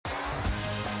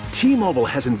T-Mobile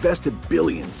has invested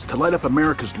billions to light up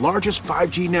America's largest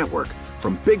 5G network,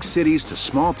 from big cities to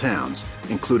small towns,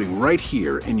 including right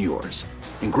here in yours.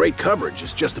 And great coverage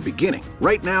is just the beginning.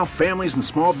 Right now, families and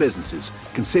small businesses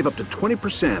can save up to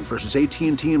 20% versus AT&T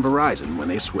and Verizon when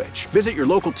they switch. Visit your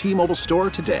local T-Mobile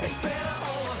store today.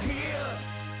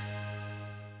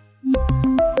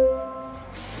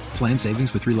 Plan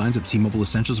savings with 3 lines of T-Mobile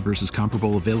Essentials versus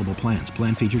comparable available plans.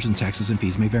 Plan features and taxes and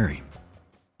fees may vary.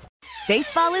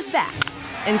 Baseball is back,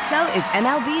 and so is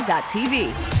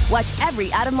MLB.tv. Watch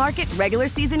every out-of-market regular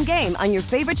season game on your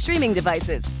favorite streaming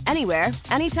devices, anywhere,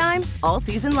 anytime, all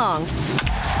season long.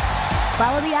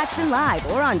 Follow the action live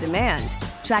or on demand.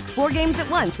 Track 4 games at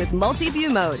once with multi-view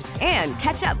mode and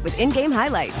catch up with in-game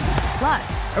highlights.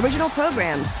 Plus, original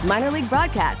programs, minor league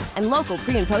broadcasts, and local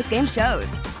pre- and post-game shows.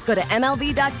 Go to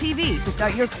MLB.tv to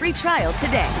start your free trial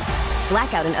today.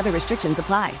 Blackout and other restrictions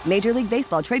apply. Major League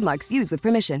Baseball trademarks used with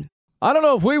permission. I don't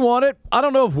know if we want it. I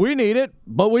don't know if we need it,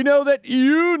 but we know that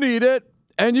you need it,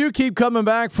 and you keep coming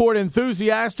back for it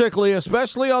enthusiastically,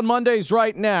 especially on Mondays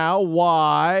right now.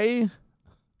 Why?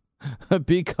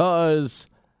 Because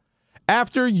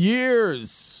after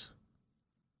years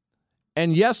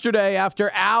and yesterday,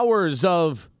 after hours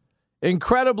of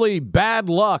incredibly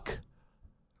bad luck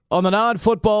on the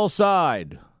non-football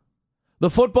side,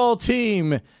 the football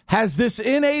team has this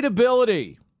innate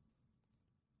ability,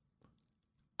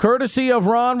 courtesy of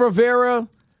Ron Rivera,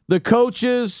 the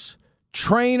coaches,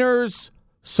 trainers,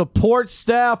 support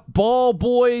staff, ball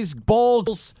boys,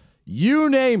 balls, you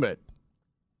name it.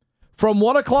 From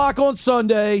 1 o'clock on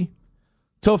Sunday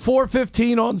to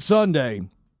 4:15 on Sunday,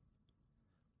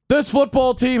 this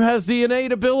football team has the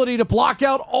innate ability to block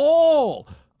out all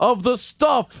of the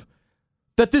stuff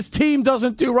that this team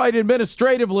doesn't do right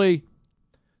administratively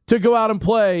to go out and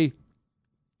play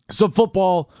some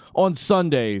football on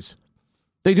Sundays.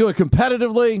 They do it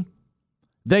competitively.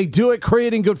 They do it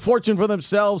creating good fortune for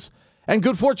themselves. And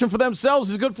good fortune for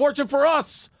themselves is good fortune for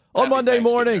us on Monday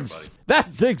mornings.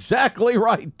 That's exactly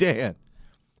right, Dan.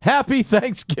 Happy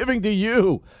Thanksgiving to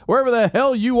you, wherever the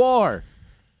hell you are.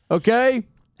 Okay?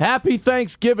 Happy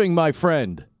Thanksgiving, my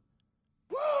friend.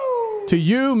 Woo! To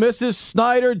you, Mrs.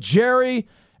 Snyder, Jerry,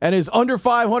 and his under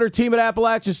 500 team at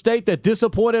Appalachian State that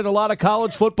disappointed a lot of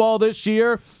college football this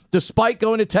year, despite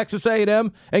going to Texas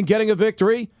A&M and getting a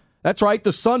victory. That's right,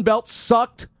 the Sun Belt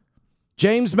sucked.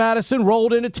 James Madison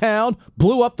rolled into town,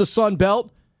 blew up the Sun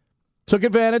Belt, took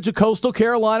advantage of Coastal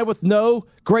Carolina with no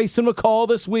Grayson McCall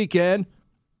this weekend.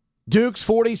 Duke's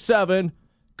 47,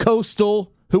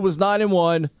 Coastal, who was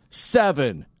 9-1,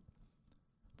 7.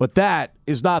 But that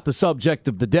is not the subject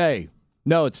of the day.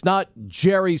 No, it's not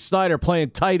Jerry Snyder playing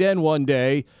tight end one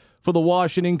day for the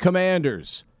Washington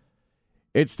Commanders.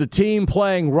 It's the team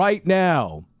playing right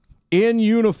now in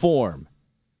uniform.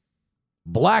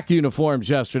 Black uniforms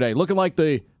yesterday, looking like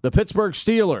the Pittsburgh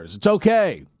Steelers. It's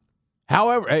okay.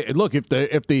 However, hey, look, if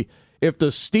the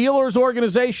Steelers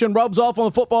organization rubs off on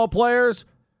the football players,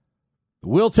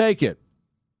 we'll take it.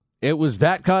 It was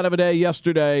that kind of a day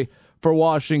yesterday for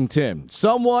Washington.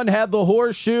 Someone had the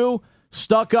horseshoe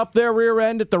stuck up their rear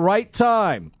end at the right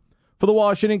time for the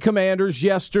Washington Commanders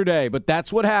yesterday. But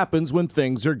that's what happens when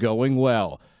things are going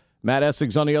well. Matt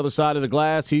Essig's on the other side of the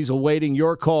glass. He's awaiting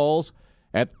your calls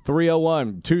at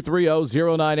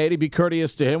 301-230-0980. Be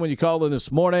courteous to him when you call in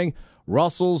this morning.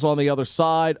 Russell's on the other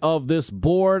side of this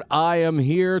board. I am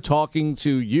here talking to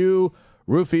you.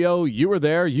 Rufio, you were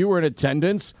there. You were in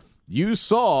attendance. You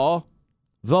saw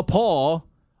the paw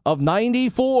of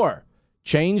 94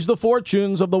 change the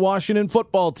fortunes of the Washington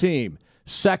football team.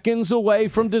 Seconds away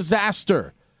from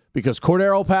disaster because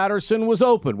Cordero Patterson was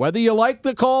open. Whether you like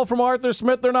the call from Arthur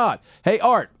Smith or not. Hey,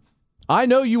 Art, I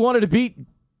know you wanted to beat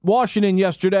Washington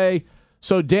yesterday,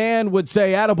 so Dan would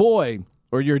say attaboy,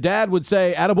 or your dad would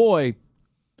say attaboy,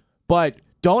 but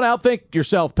don't outthink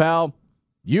yourself, pal.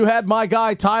 You had my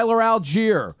guy Tyler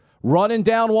Algier running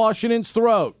down Washington's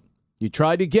throat. You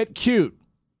tried to get cute.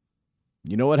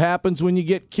 You know what happens when you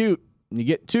get cute? When you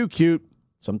get too cute,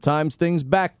 sometimes things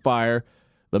backfire.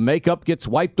 The makeup gets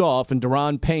wiped off, and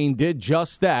Daron Payne did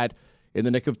just that in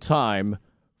the nick of time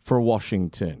for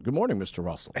Washington. Good morning, Mr.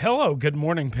 Russell. Hello. Good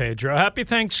morning, Pedro. Happy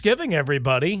Thanksgiving,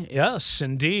 everybody. Yes,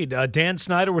 indeed. Dan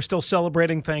Snyder, we're still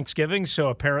celebrating Thanksgiving, so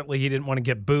apparently he didn't want to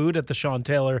get booed at the Sean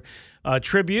Taylor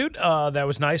tribute. That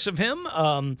was nice of him.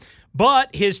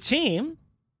 But his team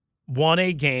won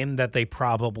a game that they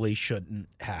probably shouldn't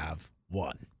have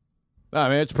won. I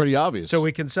mean, it's pretty obvious. So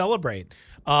we can celebrate.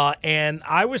 And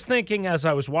I was thinking as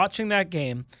I was watching that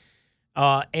game,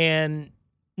 and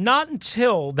not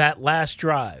until that last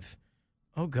drive,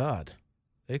 oh, God,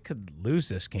 they could lose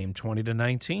this game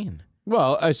 20-19.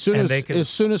 Well, as soon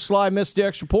as Sly missed the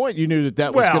extra point, you knew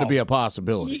that was going to be a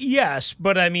possibility. Yes,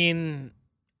 but I mean,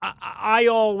 I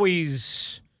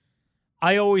always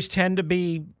tend to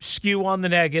be skew on the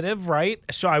negative, right?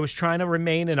 So I was trying to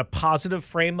remain in a positive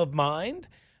frame of mind.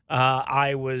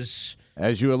 I was...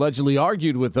 As you allegedly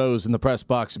argued with those in the press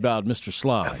box about Mr.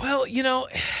 Sly. Well,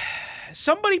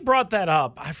 somebody brought that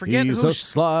up. I forget He's a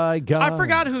sly guy. I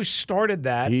forgot who started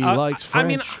that. He likes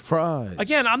French fries.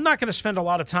 Again, I'm not going to spend a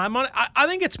lot of time on it. I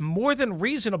think it's more than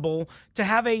reasonable to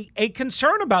have a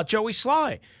concern about Joey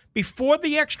Sly before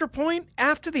the extra point,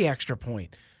 after the extra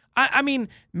point. I mean,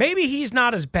 maybe he's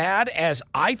not as bad as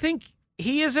I think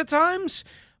he is at times,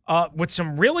 with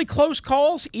some really close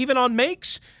calls, even on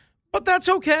makes. But that's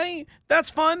okay. That's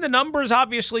fine. The numbers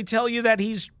obviously tell you that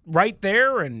he's right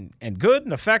there and good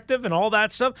and effective and all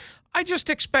that stuff. I just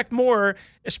expect more,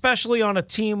 especially on a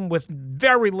team with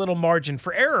very little margin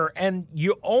for error. And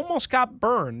you almost got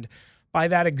burned by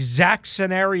that exact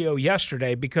scenario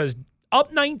yesterday because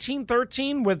up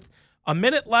 19-13 with a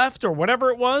minute left or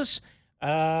whatever it was,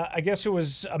 I guess it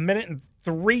was a minute and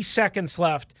 3 seconds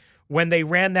left when they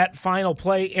ran that final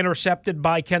play intercepted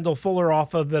by Kendall Fuller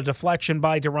off of the deflection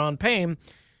by Deron Payne.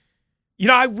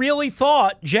 I really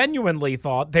genuinely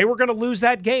thought they were going to lose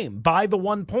that game by the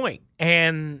 1 point.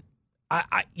 And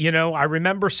I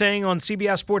remember saying on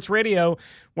CBS Sports Radio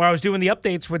when I was doing the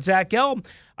updates with Zach Gelb,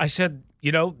 I said,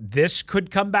 this could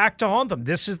come back to haunt them.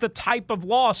 This is the type of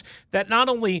loss that not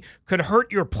only could hurt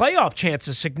your playoff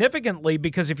chances significantly,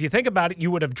 because if you think about it,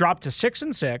 you would have dropped to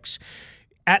 6-6.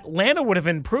 Atlanta would have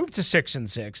improved to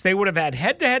 6-6. They would have had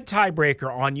head-to-head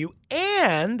tiebreaker on you.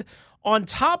 And on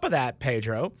top of that,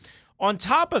 Pedro,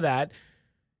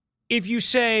 if you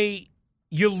say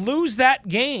you lose that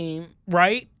game,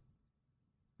 right,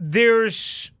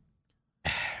 there's...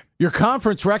 Your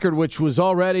conference record, which was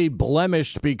already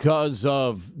blemished because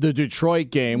of the Detroit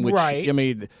game, which, right. I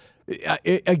mean,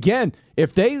 again,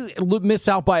 if they miss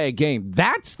out by a game,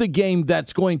 that's the game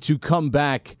that's going to come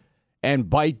back and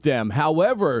bite them.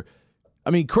 However, I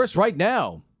mean, Chris, right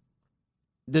now,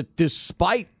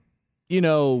 despite,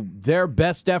 their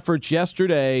best efforts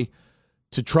yesterday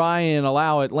to try and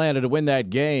allow Atlanta to win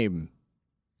that game,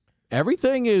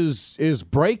 everything is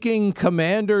breaking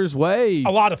Commanders' way. A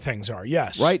lot of things are,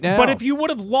 yes. Right now. But if you would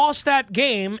have lost that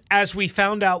game, as we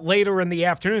found out later in the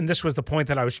afternoon, this was the point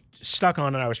that I was stuck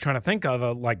on and I was trying to think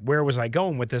of, where was I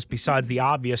going with this besides the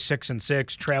obvious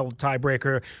 6-6, trail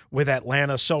tiebreaker with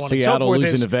Atlanta, so on Seattle and so forth.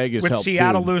 Losing to Vegas with helped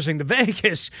Seattle too. losing to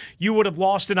Vegas, you would have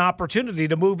lost an opportunity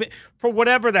to move it for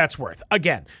whatever that's worth.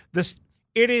 Again,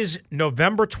 it is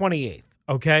November 28th.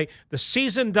 Okay, the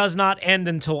season does not end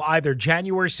until either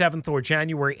January 7th or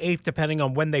January 8th, depending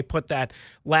on when they put that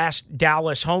last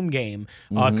Dallas home game,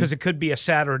 because it could be a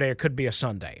Saturday, it could be a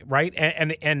Sunday, right?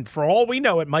 And for all we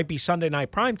know, it might be Sunday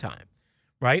night primetime,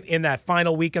 right? In that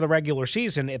final week of the regular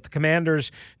season, if the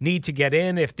Commanders need to get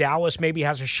in, if Dallas maybe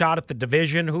has a shot at the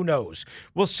division, who knows?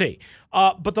 We'll see.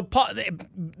 But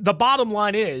the bottom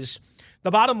line is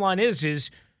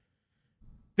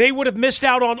they would have missed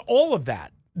out on all of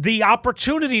that. The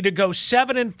opportunity to go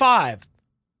 7-5,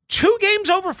 2 games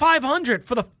over 500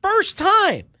 for the first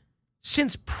time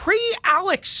since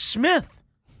pre-Alex Smith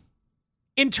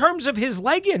in terms of his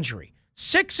leg injury.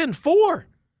 6-4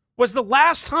 was the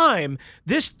last time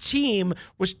this team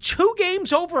was 2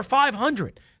 games over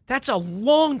 500. That's a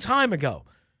long time ago.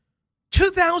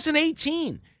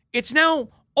 2018. It's now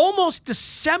almost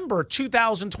December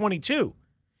 2022.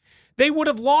 They would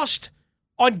have lost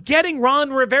on getting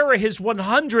Ron Rivera his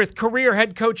 100th career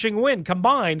head coaching win,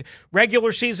 combined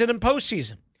regular season and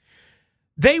postseason.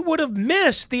 They would have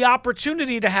missed the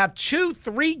opportunity to have 2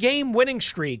 3-game winning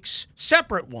streaks,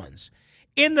 separate ones,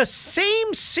 in the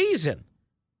same season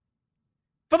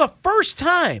for the first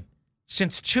time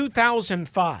since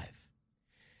 2005.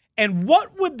 And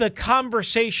what would the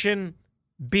conversation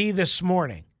be this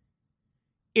morning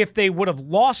if they would have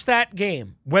lost that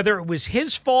game, whether it was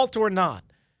his fault or not?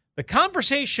 The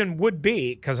conversation would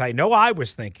be, because I know I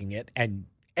was thinking it, and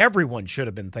everyone should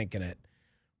have been thinking it,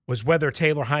 was whether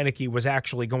Taylor Heinicke was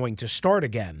actually going to start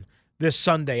again this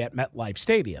Sunday at MetLife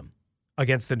Stadium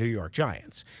against the New York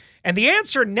Giants. And the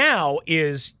answer now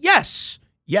is yes.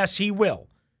 Yes, he will.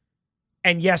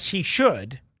 And yes, he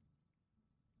should.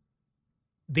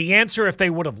 The answer, if they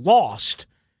would have lost,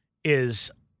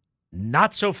 is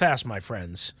not so fast, my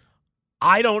friends.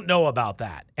 I don't know about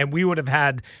that. And we would have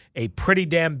had a pretty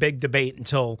damn big debate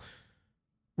until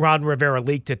Ron Rivera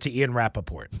leaked it to Ian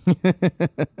Rappaport.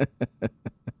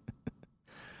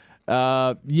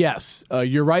 Yes,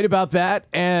 you're right about that.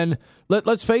 And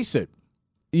let's face it,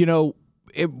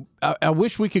 I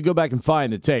wish we could go back and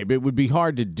find the tape. It would be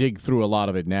hard to dig through a lot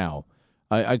of it now.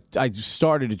 I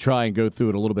started to try and go through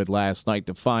it a little bit last night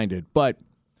to find it. But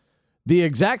the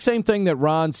exact same thing that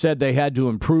Ron said they had to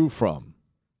improve from,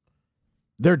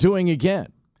 they're doing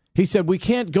again. He said, we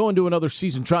can't go into another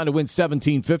season trying to win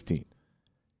 17-15.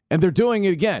 And they're doing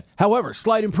it again. However,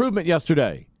 slight improvement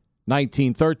yesterday,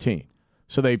 19-13.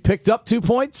 So they picked up 2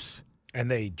 points. And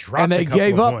they dropped and they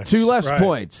gave up points. 2 less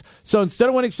points. So instead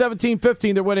of winning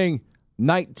 17-15, they're winning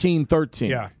 19-13.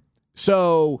 Yeah.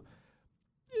 So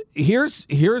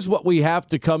here's what we have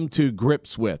to come to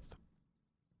grips with.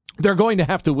 They're going to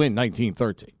have to win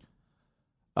 19-13.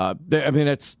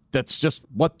 That's just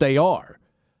what they are.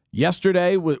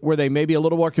 Yesterday, were they maybe a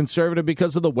little more conservative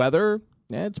because of the weather?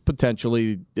 It's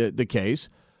potentially the case.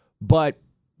 But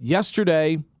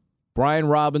yesterday, Brian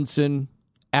Robinson,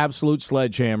 absolute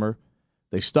sledgehammer.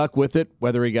 They stuck with it,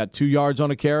 whether he got 2 yards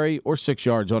on a carry or 6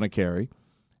 yards on a carry.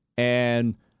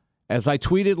 And as I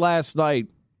tweeted last night,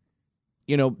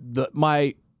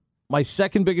 my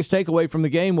second biggest takeaway from the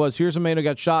game was, here's a man who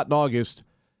got shot in August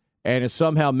and is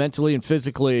somehow mentally and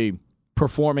physically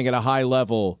performing at a high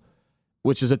level,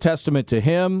 which is a testament to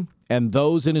him and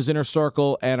those in his inner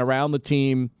circle and around the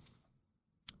team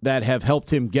that have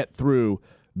helped him get through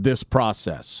this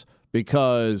process.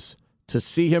 Because to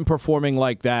see him performing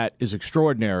like that is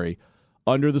extraordinary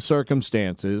under the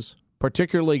circumstances,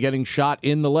 particularly getting shot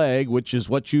in the leg, which is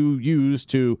what you use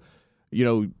to,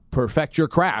 perfect your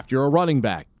craft. You're a running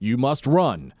back. You must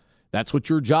run. That's what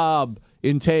your job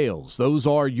entails. Those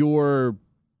are your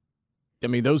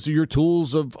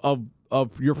tools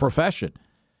of your profession.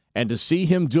 And to see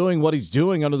him doing what he's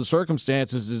doing under the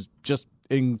circumstances is just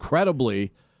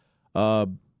incredibly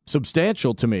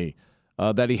substantial to me.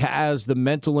 That he has the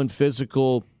mental and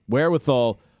physical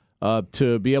wherewithal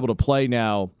to be able to play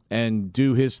now and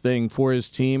do his thing for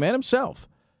his team and himself.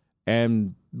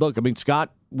 And look,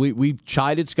 Scott, we've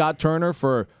chided Scott Turner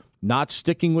for not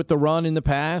sticking with the run in the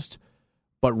past,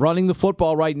 but running the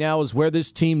football right now is where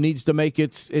this team needs to make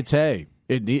its hay.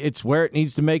 It's where it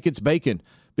needs to make its bacon,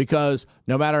 because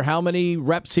no matter how many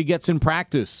reps he gets in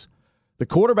practice, the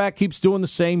quarterback keeps doing the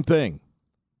same thing.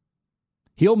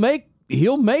 He'll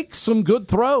make some good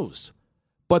throws,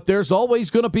 but there's always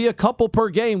going to be a couple per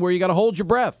game where you got to hold your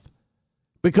breath,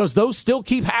 because those still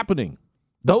keep happening.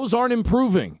 Those aren't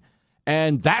improving,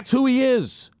 and that's who he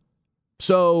is.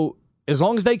 So as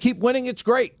long as they keep winning, it's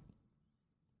great.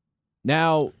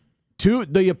 Now,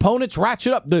 the opponents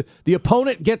ratchet up. The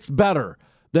opponent gets better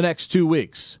the next 2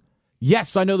 weeks.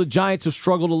 Yes, I know the Giants have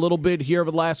struggled a little bit here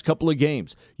over the last couple of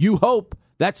games. You hope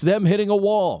that's them hitting a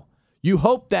wall. You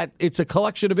hope that it's a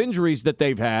collection of injuries that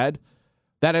they've had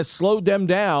that has slowed them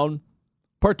down,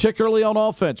 particularly on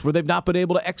offense, where they've not been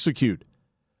able to execute.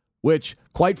 Which,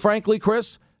 quite frankly,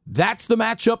 Chris, that's the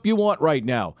matchup you want right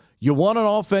now. You want an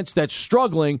offense that's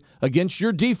struggling against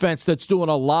your defense that's doing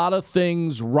a lot of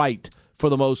things right for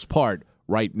the most part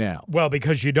right now. Well,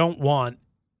 because you don't want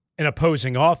an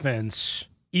opposing offense,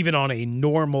 even on a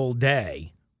normal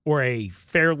day or a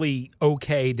fairly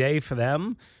okay day for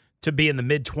them, to be in the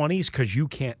mid-20s, because you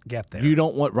can't get there. You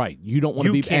don't want You don't want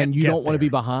to be, and you don't want to be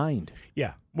behind.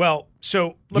 Yeah. Well,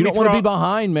 so you don't want to be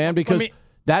behind, man, because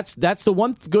that's the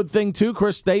one good thing too,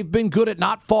 Chris. They've been good at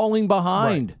not falling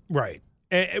behind. Right.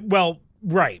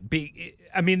 Right.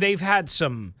 They've had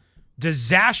some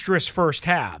disastrous first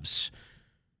halves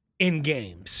in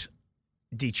games.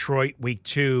 Detroit week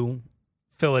 2,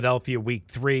 Philadelphia week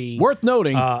 3. Worth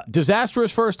noting,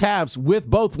 disastrous first halves with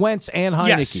both Wentz and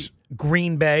Heineke. Yes.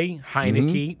 Green Bay,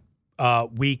 Heineke,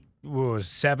 week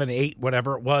 7, 8,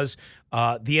 whatever it was.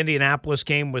 The Indianapolis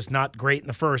game was not great in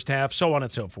the first half, so on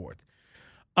and so forth.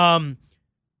 Let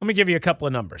me give you a couple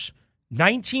of numbers.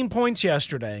 19 points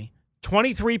yesterday,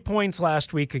 23 points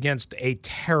last week against a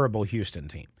terrible Houston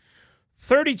team.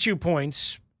 32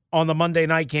 points on the Monday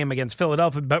night game against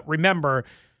Philadelphia, but remember,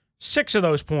 6 of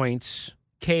those points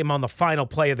came on the final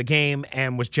play of the game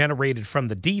and was generated from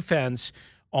the defense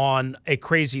on a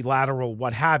crazy lateral,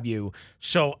 what have you.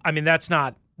 So, that's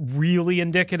not really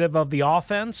indicative of the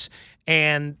offense.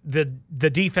 And the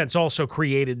defense also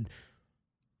created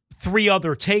 3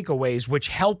 other takeaways, which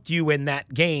helped you in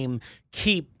that game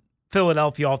keep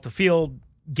Philadelphia off the field,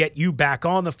 get you back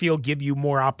on the field, give you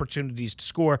more opportunities to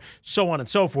score, so on and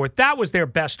so forth. That was their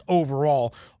best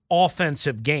overall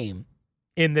offensive game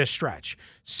in this stretch.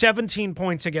 17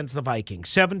 points against the Vikings,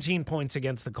 17 points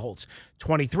against the Colts,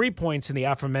 23 points in the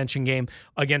aforementioned game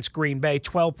against Green Bay,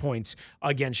 12 points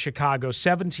against Chicago,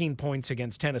 17 points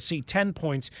against Tennessee, 10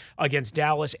 points against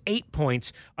Dallas, 8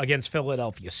 points against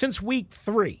Philadelphia. Since week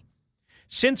 3,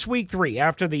 Since week 3,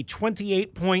 after the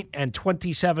 28-point and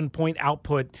 27-point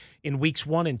output in weeks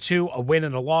 1 and 2, a win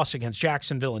and a loss against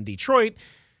Jacksonville and Detroit,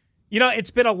 it's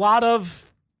been a lot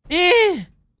of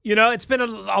it's been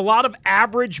a lot of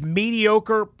average,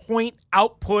 mediocre point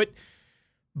output,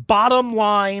 bottom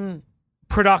line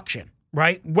production,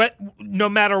 right? No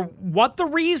matter what the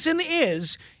reason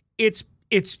is, it's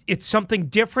something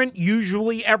different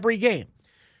usually every game.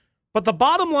 But the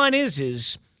bottom line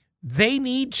is they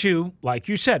need to, like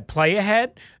you said, play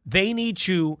ahead. They need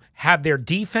to have their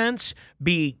defense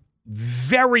be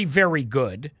very, very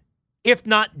good, if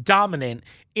not dominant,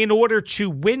 in order to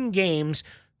win games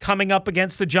coming up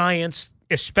against the Giants,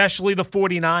 especially the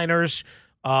 49ers,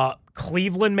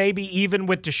 Cleveland maybe even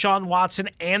with Deshaun Watson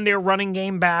and their running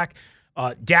game back,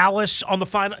 Dallas on the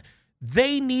final.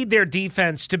 They need their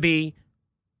defense to be,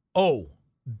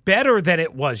 better than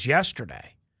it was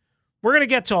yesterday. We're going to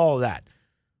get to all of that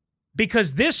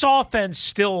because this offense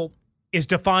still is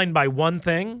defined by one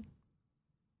thing.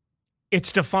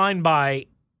 It's defined by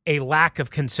a lack of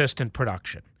consistent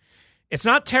production. It's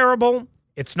not terrible.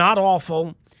 It's not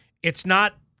awful. It's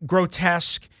not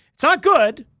grotesque. It's not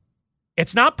good.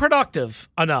 It's not productive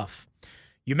enough.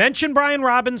 You mentioned Brian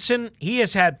Robinson. He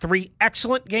has had 3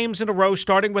 excellent games in a row,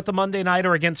 starting with the Monday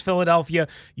Nighter against Philadelphia.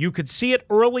 You could see it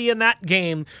early in that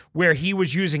game where he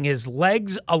was using his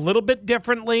legs a little bit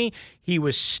differently. He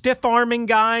was stiff-arming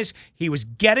guys. He was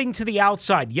getting to the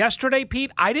outside. Yesterday,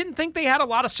 Pete, I didn't think they had a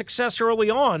lot of success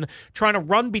early on trying to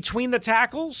run between the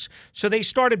tackles, so they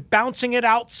started bouncing it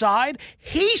outside.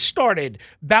 He started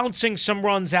bouncing some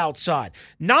runs outside,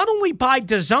 not only by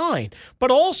design,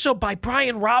 but also by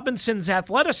Brian Robinson's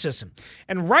athleticism.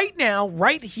 And right now,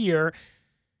 right here,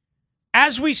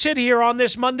 as we sit here on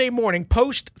this Monday morning,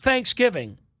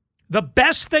 post-Thanksgiving, the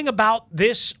best thing about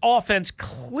this offense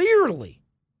clearly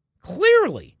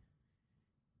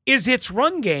is its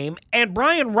run game, and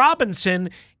Brian Robinson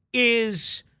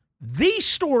is the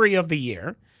story of the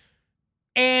year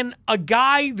and a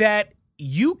guy that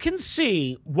you can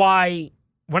see why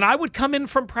when I would come in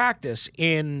from practice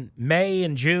in May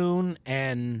and June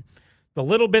and the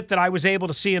little bit that I was able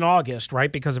to see in August,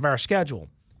 right, because of our schedule,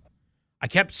 I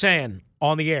kept saying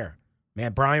on the air,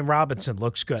 man, Brian Robinson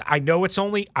looks good. I know it's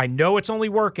only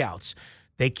workouts.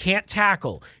 They can't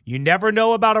tackle. You never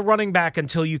know about a running back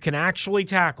until you can actually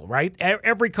tackle, right?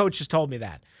 Every coach has told me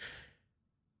that.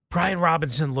 Brian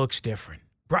Robinson looks different.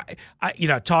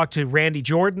 I talked to Randy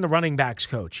Jordan, the running backs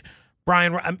coach.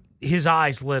 His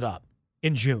eyes lit up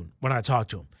in June when I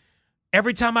talked to him.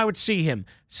 Every time I would see him,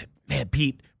 I said, man,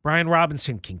 Pete, Brian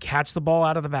Robinson can catch the ball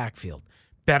out of the backfield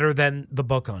better than the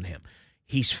book on him.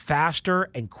 He's faster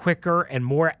and quicker and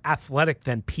more athletic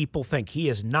than people think. He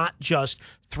is not just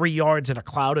 3 yards in a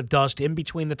cloud of dust in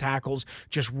between the tackles,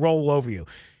 just roll over you.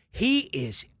 He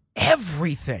is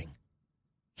everything.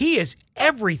 He is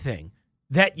everything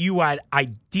that you would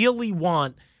ideally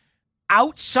want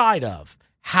outside of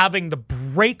having the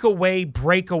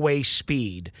breakaway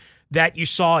speed that you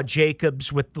saw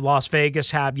Jacobs with Las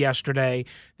Vegas have yesterday,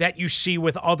 that you see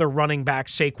with other running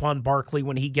backs, Saquon Barkley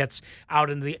when he gets out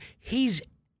into the... He's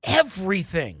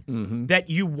everything that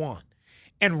you want.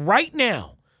 And right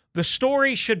now, the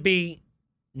story should be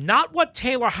not what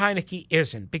Taylor Heinicke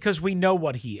isn't, because we know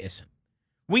what he isn't.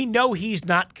 We know he's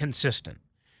not consistent.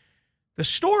 The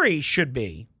story should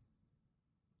be,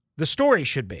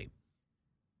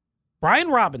 Brian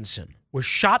Robinson was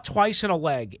shot twice in a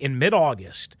leg in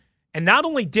mid-August, and not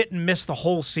only didn't miss the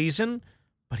whole season,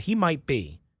 but he might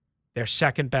be their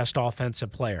second-best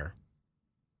offensive player.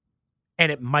 And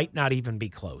it might not even be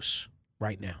close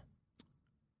right now.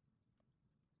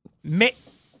 Maybe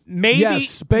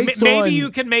you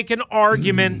can make an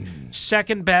argument,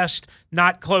 second best,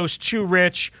 not close, too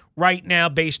rich right now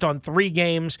based on 3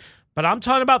 games. But I'm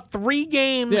talking about 3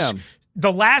 games. Yeah.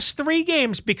 The last 3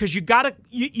 games, because you gotta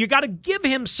give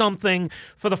him something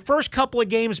for the first couple of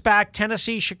games back,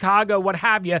 Tennessee, Chicago, what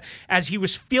have you, as he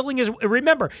was feeling his.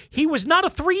 Remember, he was not a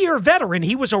 3-year veteran;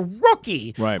 he was a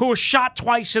rookie who was shot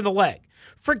twice in the leg.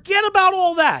 Forget about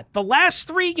all that. The last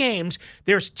 3 games,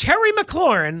 there's Terry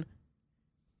McLaurin,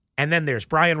 and then there's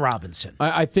Brian Robinson.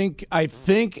 I think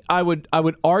I would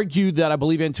argue that I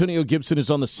believe Antonio Gibson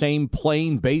is on the same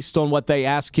plane based on what they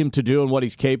ask him to do and what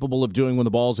he's capable of doing when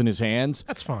the ball's in his hands.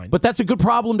 That's fine. But that's a good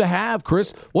problem to have,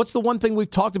 Chris. What's the one thing we've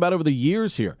talked about over the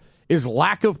years here is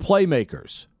lack of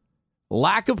playmakers.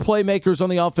 Lack of playmakers on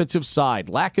the offensive side.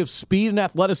 Lack of speed and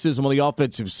athleticism on the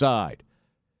offensive side.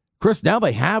 Chris, now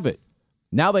they have it.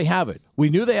 We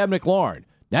knew they had McLaurin.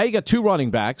 Now you got 2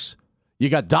 running backs. You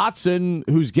got Dotson,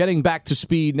 who's getting back to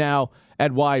speed now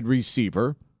at wide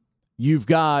receiver. You've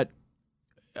got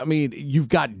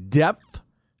depth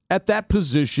at that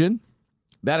position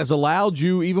that has allowed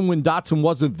you, even when Dotson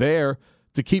wasn't there,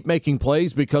 to keep making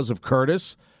plays because of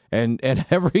Curtis. And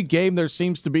every game there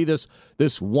seems to be this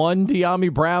one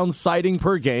De'Ami Brown sighting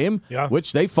per game,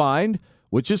 which they find,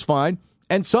 which is fine.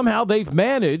 And somehow they've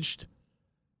managed.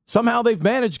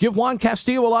 Give Juan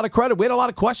Castillo a lot of credit. We had a lot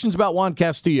of questions about Juan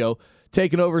Castillo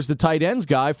taking over as the tight ends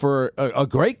guy for a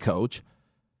great coach.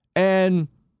 And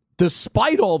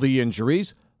despite all the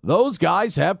injuries, those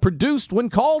guys have produced when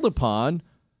called upon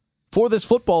for this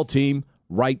football team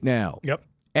right now. Yep.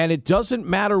 And it doesn't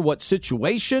matter what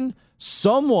situation,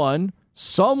 someone,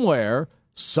 somewhere,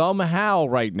 somehow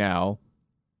right now,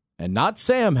 and not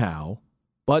Sam Howe,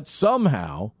 but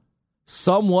somehow,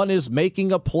 someone is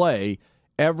making a play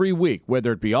every week,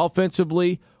 whether it be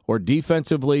offensively or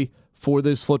defensively for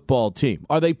this football team.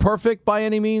 Are they perfect by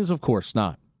any means? Of course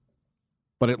not.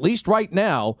 But at least right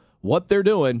now, what they're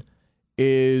doing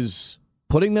is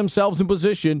putting themselves in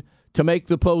position to make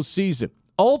the postseason.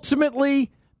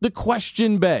 Ultimately, the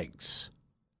question begs,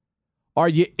 are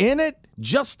you in it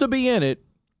just to be in it,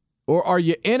 or are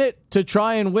you in it to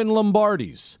try and win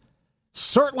Lombardis?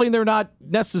 Certainly they're not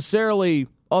necessarily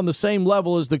on the same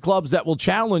level as the clubs that will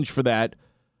challenge for that,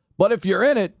 but if you're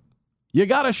in it, you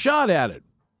got a shot at it.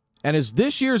 And as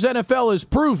this year's NFL has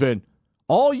proven,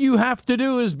 all you have to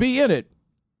do is be in it,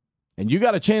 and you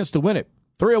got a chance to win it.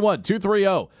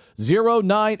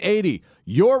 301-230-0980.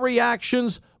 Your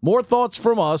reactions, more thoughts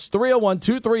from us,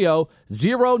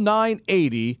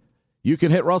 301-230-0980. You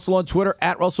can hit Russell on Twitter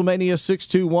at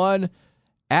RussellMania621,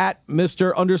 at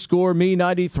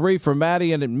Mr_me93 for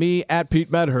Maddie, and at me at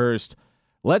Pete Medhurst.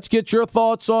 Let's get your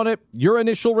thoughts on it, your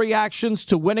initial reactions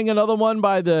to winning another one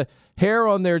by the hair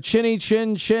on their chinny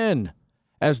chin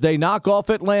as they knock off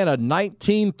Atlanta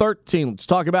 19-13. Let's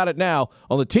talk about it now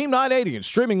on the Team 980 and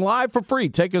streaming live for free.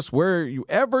 Take us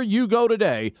wherever you go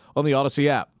today on the Odyssey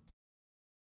app.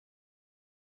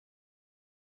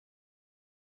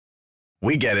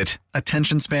 We get it.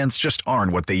 Attention spans just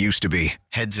aren't what they used to be.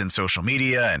 Heads in social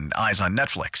media and eyes on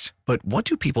Netflix. But what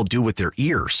do people do with their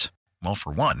ears? Well,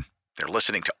 for one, they're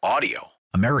listening to audio.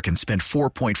 Americans spend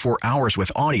 4.4 hours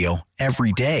with audio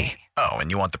every day. Oh,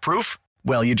 and you want the proof?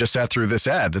 Well, you just sat through this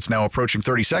ad that's now approaching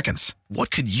 30 seconds.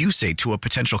 What could you say to a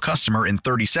potential customer in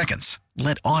 30 seconds?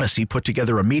 Let Odyssey put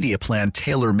together a media plan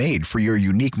tailor-made for your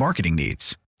unique marketing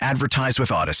needs. Advertise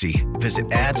with Odyssey.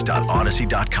 Visit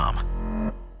ads.odyssey.com.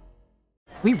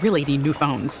 We really need new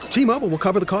phones. T-Mobile will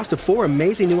cover the cost of 4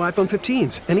 amazing new iPhone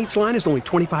 15s, and each line is only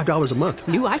 $25 a month.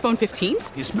 New iPhone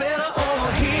 15s? It's better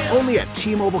over here. Only at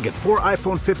T-Mobile, get 4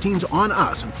 iPhone 15s on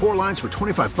us and 4 lines for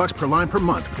 $25 per line per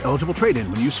month with eligible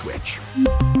trade-in when you switch.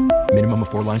 Minimum of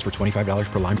 4 lines for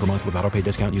 $25 per line per month with autopay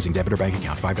discount using debit or bank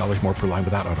account. $5 more per line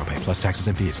without autopay, plus taxes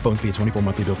and fees. Phone fee at 24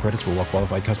 monthly bill credits for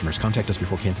well-qualified customers. Contact us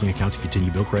before canceling account to continue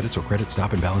bill credits or credit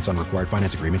stop and balance on required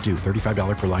finance agreement due.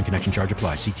 $35 per line connection charge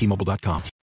applies. See T-Mobile.com.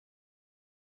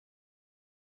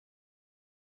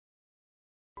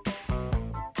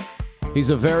 He's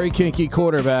a very kinky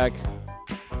quarterback.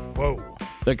 Whoa.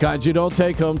 The kind you don't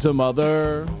take home to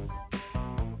mother.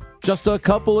 Just a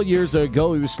couple of years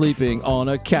ago, he was sleeping on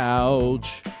a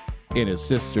couch in his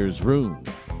sister's room.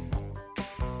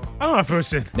 I don't know if it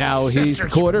was in Now he's the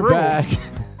quarterback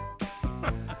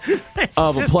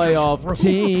of a playoff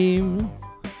team.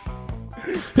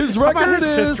 His record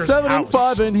is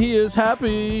 7-5, and he is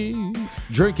happy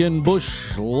drinking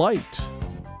Busch Light.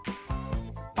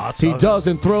 He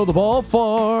doesn't throw the ball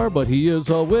far, but he is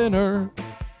a winner.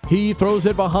 He throws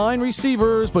it behind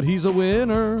receivers, but he's a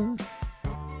winner.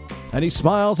 And he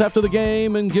smiles after the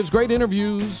game and gives great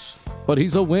interviews, but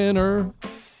he's a winner.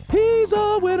 He's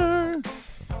a winner.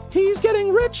 He's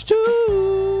getting rich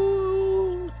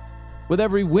too with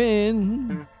every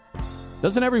win.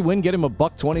 Doesn't every win get him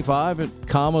 $1.25 at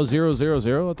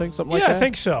 .000? I think something like that. Yeah, I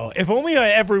think so. If only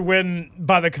every win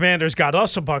by the Commanders got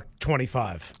us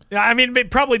 $1.25. Yeah, I mean,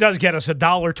 it probably does get us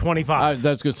 $1.25. I was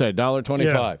going to say $1.25.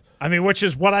 Yeah. I mean, which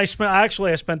is what I spent.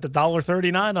 Actually, I spent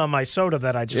 $1.39 on my soda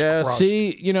that I just crushed.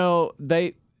 See, you know,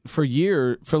 for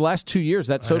the last 2 years,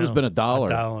 that soda's been $1.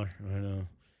 $1, I know.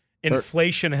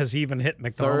 Inflation has even hit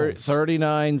McDonald's.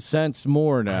 39 cents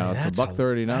more now. It's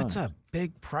 $1.39. That's a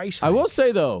big price hike. I will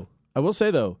say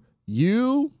though,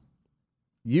 you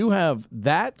have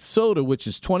that soda, which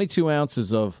is 22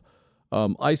 ounces of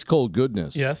ice cold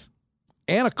goodness. Yes.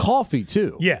 And a coffee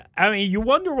too. Yeah. I mean, you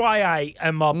wonder why I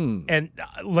am up and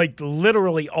like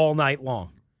literally all night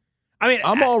long. I mean,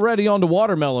 I'm already on to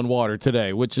watermelon water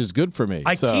today, which is good for me.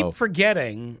 I keep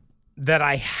forgetting that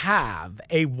I have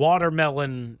a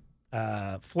watermelon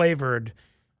flavored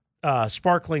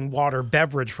sparkling water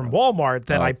beverage from Walmart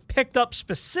that I picked up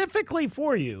specifically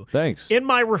for you. Thanks. In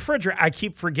my refrigerator. I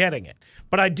keep forgetting it.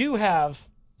 But I do have...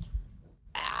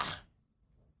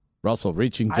 Russell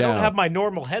reaching down. I don't have my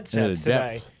normal headsets today.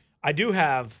 Depths. I do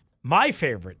have my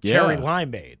favorite, Cherry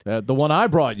Limeade. The one I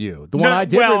brought you. The one I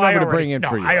did remember to bring in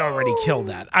for you. I already killed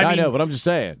that. I know, but I'm just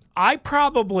saying. I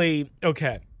probably...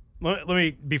 Okay, let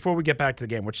me... Before we get back to the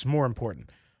game, which is more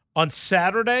important. On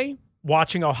Saturday,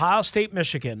 watching Ohio State,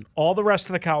 Michigan, all the rest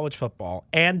of the college football,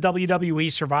 and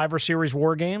WWE Survivor Series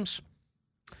War Games,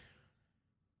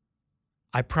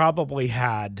 I probably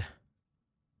had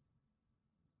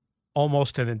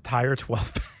almost an entire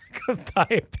 12-pack of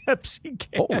Diet Pepsi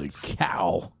cans. Holy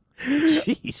cow.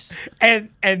 Jeez. And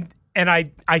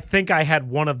I think I had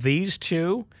one of these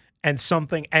too, and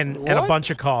something, and a bunch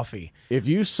of coffee. If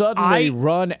you suddenly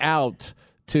run out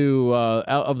out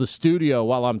of the studio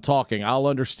while I'm talking, I'll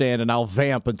understand and I'll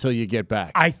vamp until you get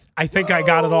back. I think I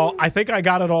got it all. I think I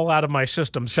got it all out of my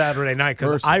system Saturday night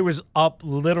because I was up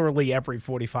literally every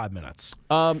 45 minutes.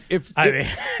 I'm sure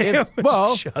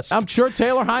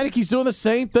Taylor Heineke's doing the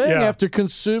same thing after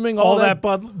consuming all that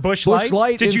Busch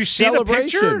Light. Did you see the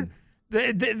picture?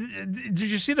 Did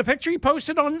you see the picture he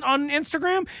posted on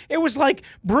Instagram? It was like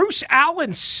Bruce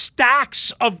Allen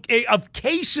stacks of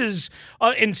cases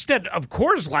instead of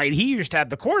Coors Light. He used to have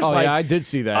the Coors Light. Oh, yeah, I did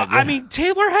see that. I mean,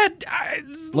 Taylor had...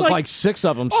 Looked like 6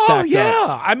 of them stacked up. Oh,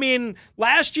 yeah. I mean,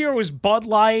 last year was Bud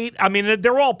Light. I mean,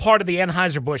 they're all part of the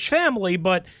Anheuser-Busch family,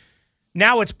 but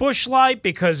now it's Busch Light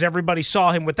because everybody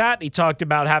saw him with that. He talked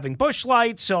about having Busch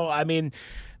Light. So, I mean...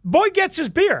 Boy gets his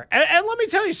beer. And let me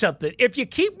tell you something. If you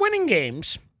keep winning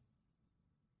games,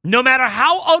 no matter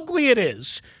how ugly it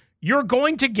is, you're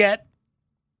going to get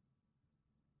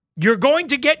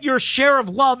your share of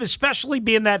love, especially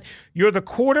being that you're the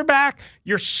quarterback,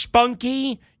 you're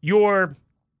spunky, you're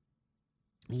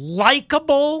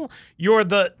likable, you're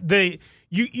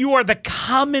you are the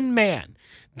common man.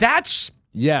 That's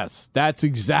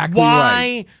exactly why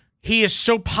right. He is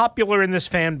so popular in this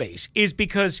fan base, is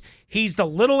because he's the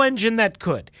little engine that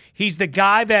could. He's the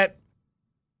guy that,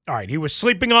 all right, he was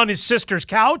sleeping on his sister's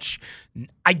couch.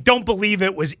 I don't believe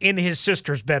it was in his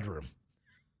sister's bedroom.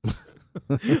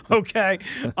 Okay.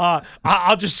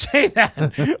 I'll just say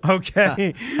that.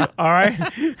 Okay. All right.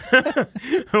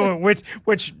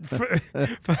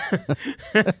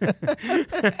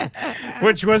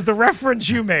 which was the reference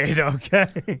you made.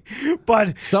 Okay.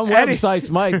 But some websites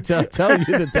might tell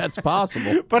you that's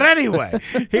possible. But anyway,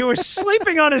 he was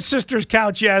sleeping on his sister's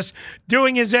couch, yes,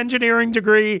 doing his engineering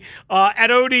degree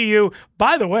at ODU.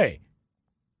 By the way,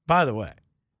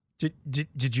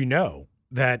 did you know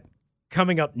that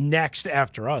coming up next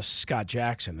after us, Scott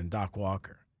Jackson and Doc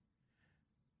Walker.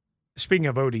 Speaking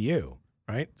of ODU,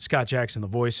 right? Scott Jackson, the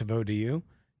voice of ODU.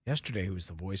 Yesterday, he was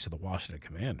the voice of the Washington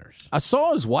Commanders. I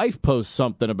saw his wife post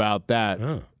something about that.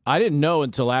 I didn't know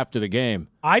until after the game.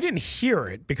 I didn't hear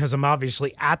it because I'm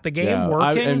obviously at the game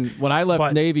working. And when I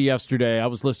left Navy yesterday, I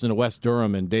was listening to Wes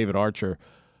Durham and David Archer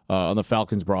on the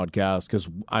Falcons broadcast because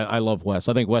I love Wes.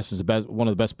 I think Wes is one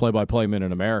of the best play-by-play men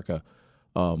in America.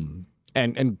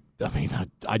 And I mean,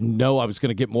 I know I was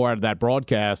going to get more out of that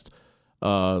broadcast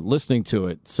listening to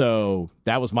it. So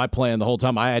that was my plan the whole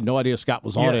time. I had no idea Scott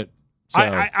was on it. So.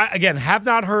 I again, have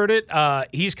not heard it.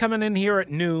 He's coming in here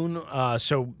at noon,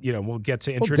 so we'll get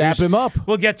to introduce dap him up.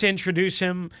 We'll get to introduce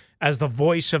him as the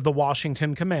voice of the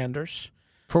Washington Commanders.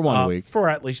 For 1 week. For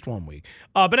at least 1 week.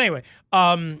 But anyway,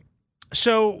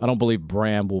 so... I don't believe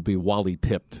Bram will be Wally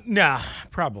pipped. Nah,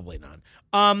 probably not.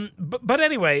 But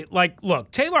anyway,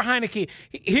 look, Taylor Heinicke,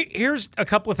 here's a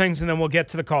couple of things, and then we'll get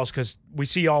to the calls because we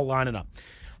see y'all lining up.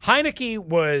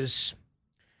 Heinicke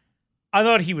I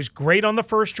thought he was great on the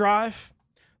first drive.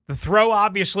 The throw,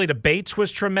 obviously, to Bates was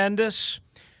tremendous.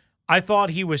 I thought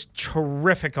he was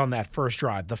terrific on that first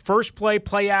drive. The first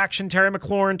play action, Terry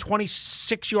McLaurin,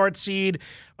 26-yard seed,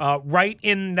 right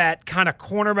in that kind of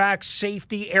cornerback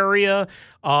safety area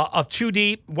of 2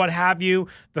 deep, what have you.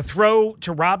 The throw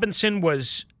to Robinson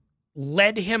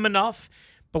led him enough,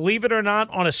 believe it or not,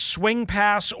 on a swing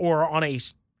pass or on a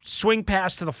swing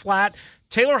pass to the flat.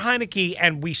 Taylor Heinicke,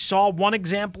 and we saw one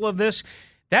example of this,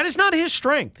 that is not his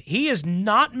strength. He is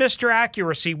not Mr.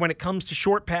 Accuracy when it comes to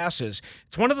short passes.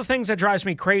 It's one of the things that drives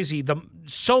me crazy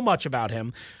so much about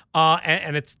him,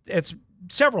 and it's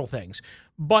several things.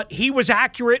 But he was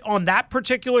accurate on that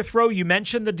particular throw. You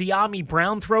mentioned the De'Ami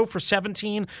Brown throw for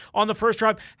 17 on the first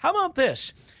drive. How about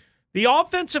this? The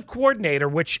offensive coordinator,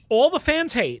 which all the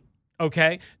fans hate,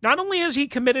 Okay? Not only is he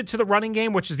committed to the running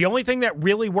game, which is the only thing that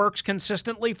really works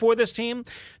consistently for this team,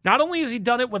 not only has he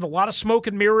done it with a lot of smoke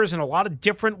and mirrors in a lot of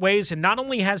different ways, and not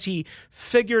only has he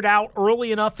figured out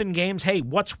early enough in games, hey,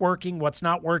 what's working, what's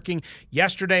not working.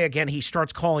 Yesterday, again, he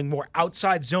starts calling more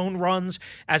outside zone runs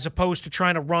as opposed to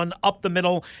trying to run up the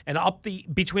middle and up the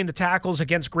between the tackles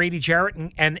against Grady Jarrett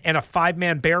and a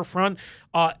five-man bear front.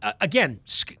 Again,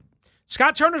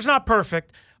 Scott Turner's not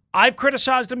perfect. I've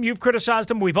criticized him. You've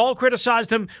criticized him. We've all criticized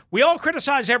him. We all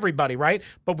criticize everybody, right?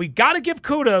 But we got to give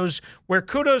kudos where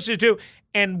kudos is due.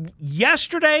 And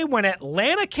yesterday when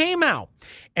Atlanta came out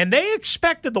and they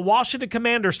expected the Washington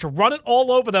Commanders to run it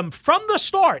all over them from the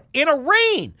start in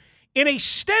a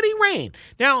steady rain.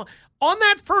 Now, on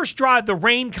that first drive, the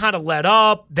rain kind of let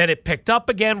up. Then it picked up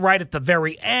again right at the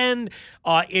very end.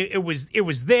 It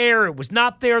was there. It was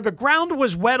not there. The ground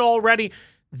was wet already.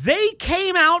 They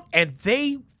came out and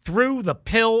they threw the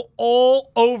pill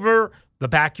all over the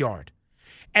backyard.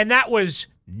 And that was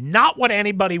not what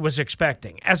anybody was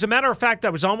expecting. As a matter of fact, I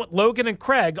was on with Logan and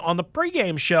Craig on the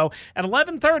pregame show at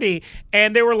 11:30,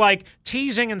 and they were like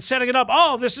teasing and setting it up.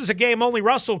 Oh, this is a game only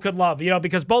Russell could love,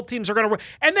 because both teams are going to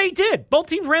 – and they did. Both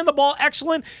teams ran the ball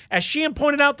excellent. As Sheehan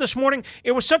pointed out this morning,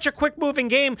 it was such a quick-moving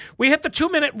game. We hit the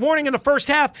 2-minute warning in the first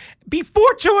half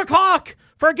before 2 o'clock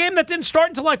for a game that didn't start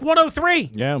until like 1:03.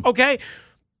 Yeah. Okay?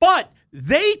 But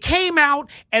they came out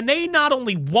and they not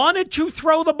only wanted to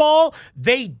throw the ball,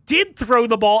 they did throw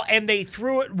the ball, and they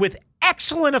threw it with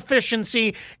excellent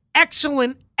efficiency,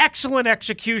 excellent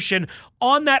execution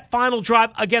on that final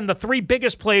drive. Again, the three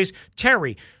biggest plays,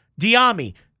 Terry,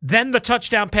 Diami, then the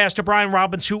touchdown pass to Brian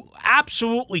Robbins, who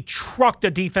absolutely trucked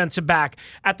a defensive back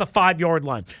at the 5-yard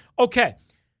line. Okay.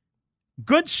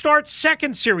 Good start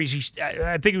second series.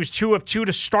 I think he was 2 of 2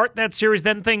 to start that series.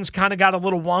 Then things kind of got a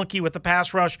little wonky with the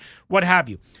pass rush, what have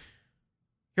you.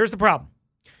 Here's the problem.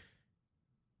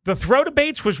 The throw to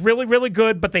Bates was really, really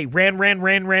good, but they ran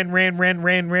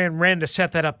to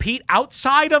set that up. Pete,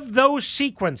 outside of those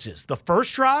sequences, the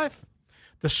first drive,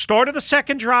 the start of the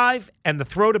second drive, and the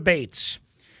throw to Bates,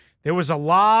 there was a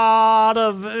lot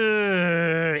of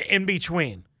in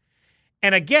between.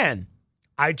 And again,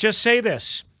 I just say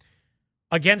this.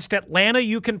 Against Atlanta,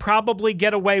 you can probably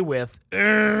get away with.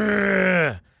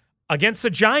 Against the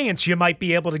Giants, you might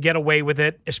be able to get away with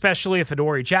it, especially if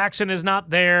Adoree Jackson is not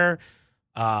there,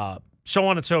 so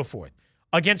on and so forth.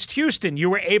 Against Houston, you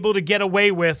were able to get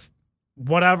away with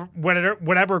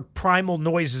whatever primal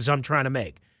noises I'm trying to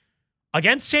make.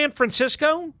 Against San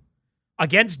Francisco,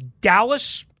 against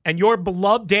Dallas and your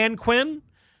beloved Dan Quinn,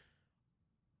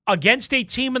 against a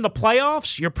team in the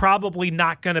playoffs, you're probably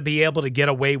not going to be able to get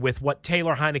away with what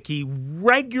Taylor Heineke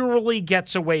regularly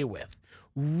gets away with.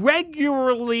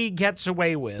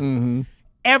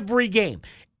 Every game.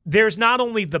 There's not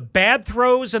only the bad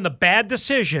throws and the bad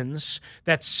decisions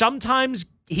that sometimes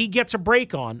he gets a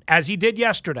break on, as he did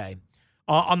yesterday,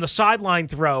 on the sideline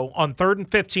throw on 3rd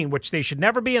and 15, which they should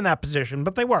never be in that position,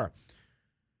 but they were.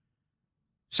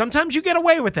 Sometimes you get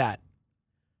away with that.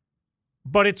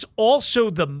 But it's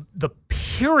also the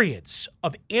periods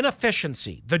of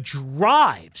inefficiency, the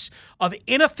drives of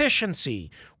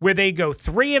inefficiency where they go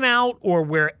 3 and out, or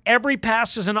where every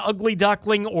pass is an ugly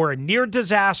duckling or a near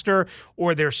disaster,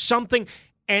 or there's something.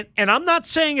 And I'm not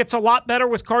saying it's a lot better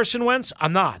with Carson Wentz.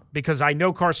 I'm not, because I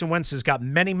know Carson Wentz has got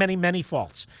many, many, many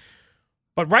faults.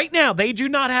 But right now, they do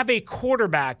not have a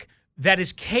quarterback that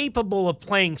is capable of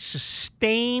playing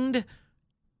sustained,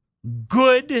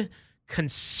 good,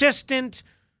 consistent,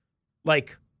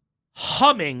 like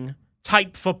humming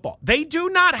type football. They do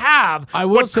not have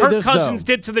what Kirk Cousins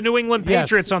did to the New England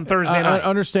Patriots on Thursday night.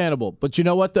 Understandable. But you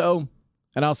know what, though?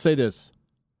 And I'll say this.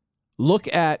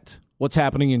 Look at what's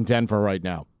happening in Denver right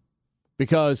now.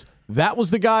 Because that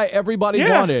was the guy everybody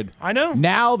wanted. I know.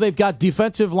 Now they've got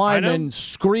defensive linemen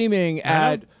screaming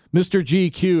at Mr.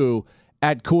 GQ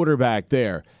at quarterback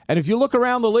there. And if you look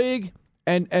around the league,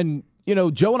 and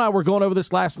Joe and I were going over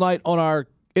this last night on our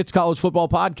It's College Football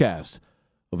podcast,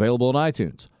 available on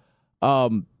iTunes.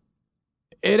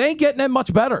 It ain't getting that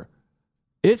much better.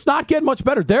 It's not getting much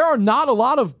better. There are not a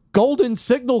lot of golden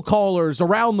signal callers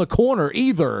around the corner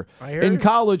either in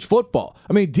college football.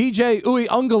 I mean, DJ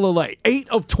Uiagalelei, 8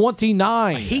 of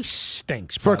 29. He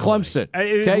stinks for Clemson.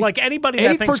 Okay? Like anybody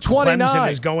that thinks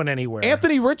Clemson is going anywhere.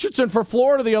 Anthony Richardson for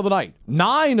Florida the other night,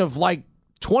 9 of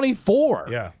 24.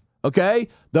 Yeah. Okay?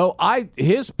 Though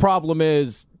his problem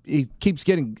is he keeps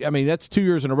getting, that's 2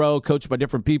 years in a row, coached by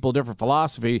different people, different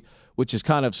philosophy, which has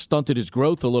kind of stunted his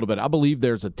growth a little bit. I believe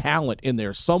there's a talent in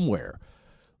there somewhere.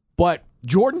 But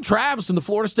Jordan Travis in the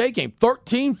Florida State game,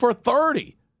 13 for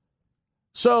 30.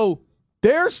 So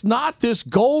There's not this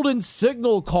golden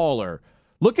signal caller.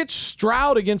 Look at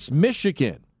Stroud against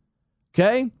Michigan.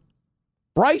 Okay?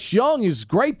 Bryce Young is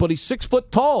great, but he's 6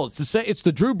 foot tall. It's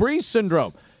the Drew Brees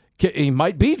syndrome. He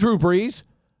might be Drew Brees,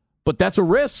 but that's a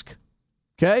risk.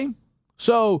 Okay?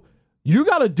 So you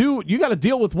got to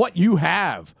deal with what you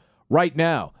have right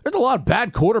now. There's a lot of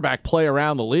bad quarterback play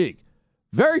around the league.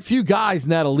 Very few guys in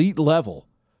that elite level.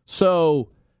 So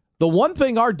the one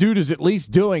thing our dude is at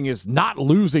least doing is not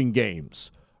losing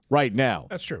games right now.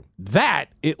 That's true. That,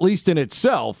 at least in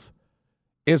itself,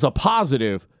 is a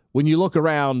positive when you look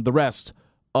around the rest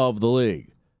of the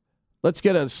league. Let's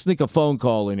sneak a phone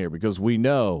call in here because we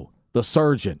know the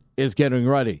surgeon is getting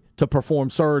ready to perform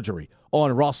surgery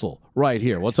on Russell right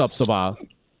here. What's up, Sabah?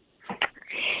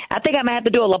 I think I'm going to have to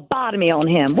do a lobotomy on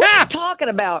him. What are you talking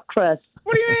about, Chris?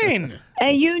 What do you mean?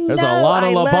 And there's a lot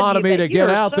of lobotomy to get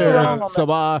out there,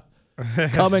 Sabah.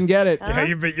 Come and get it. Yeah,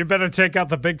 you better take out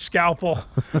the big scalpel.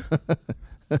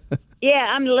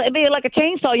 Yeah, it'd be like a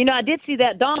chainsaw. I did see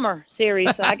that Dahmer series,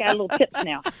 so I got a little tips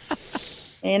now.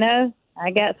 I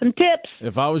got some tips.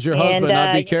 If I was your husband,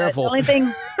 I'd be careful. The only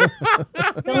thing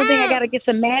I got to get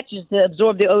some matches to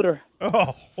absorb the odor.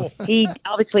 Oh. He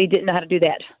obviously didn't know how to do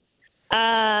that.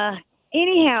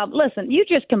 Anyhow, listen, you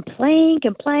just complain.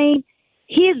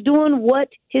 He is doing what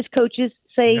his coaches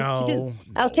say to do.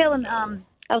 I was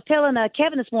telling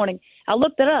Kevin this morning, I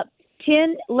looked it up,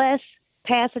 10 less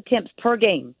pass attempts per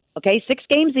game. Okay, 6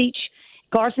 games each.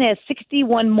 Carson has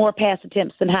 61 more pass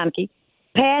attempts than Heineke.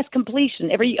 Pass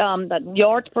completion, every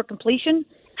yards per completion,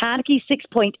 Heineke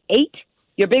 6.8.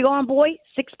 Your big arm boy,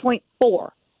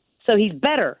 6.4. So he's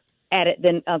better at it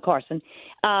than Carson.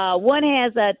 One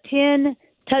has 10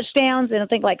 touchdowns and I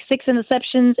think like 6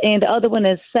 interceptions, and the other one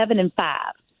is 7 and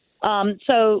 5.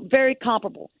 So very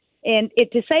comparable. And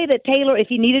to say that Taylor, if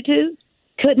he needed to,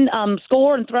 couldn't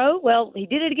score and throw, well, he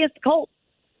did it against the Colts,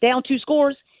 down 2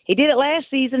 scores. He did it last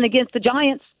season against the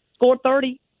Giants, scored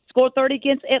 30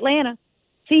 against Atlanta.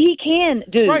 See, he can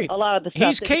do a lot of the stuff.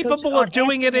 He's capable of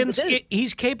doing it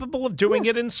He's capable of doing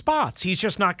it in spots. He's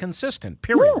just not consistent.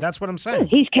 Period. That's what I'm saying.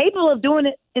 He's capable of doing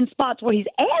it in spots where he's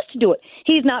asked to do it.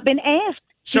 He's not been asked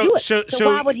to do it. So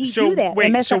why would he do that?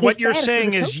 Wait, so what you're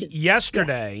saying is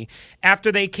yesterday,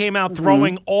 after they came out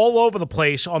throwing all over the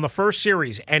place on the first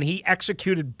series, and he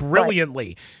executed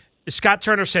brilliantly. Scott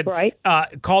Turner said,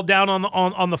 called down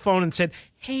on the phone and said,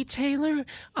 "Hey Taylor,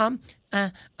 bud,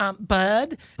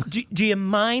 do you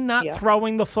mind not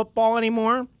throwing the football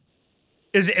anymore?"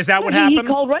 Is that what happened? He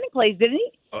called running plays, didn't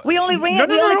he? We only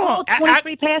called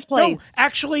 23 pass plays. No,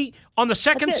 actually, on the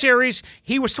second series,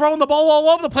 he was throwing the ball all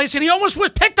over the place, and he almost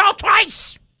was picked off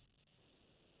twice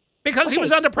because he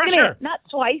was under pressure. Not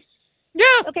twice. Yeah.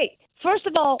 Okay. First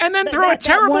of all, and then threw a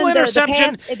terrible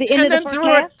interception, and then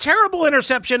threw a terrible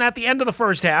interception at the end of the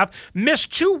first half.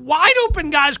 Missed 2 wide open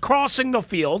guys crossing the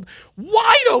field,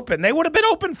 wide open. They would have been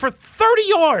open for 30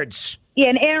 yards. Yeah,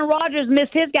 and Aaron Rodgers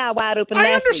missed his guy wide open.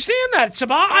 I understand that,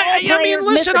 Sabah. I mean,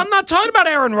 listen, I'm not talking about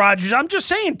Aaron Rodgers. I'm just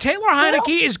saying Taylor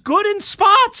Heineke is good in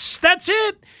spots. That's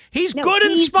it. He's good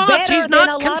in spots. He's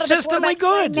not consistently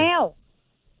good. Now,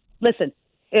 listen,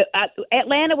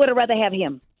 Atlanta would have rather have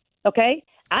him. Okay.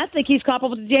 I think he's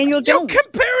comparable to Daniel Jones. You're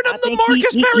comparing him to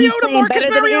Marcus Mariota. Marcus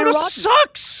Mariota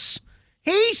sucks.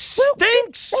 He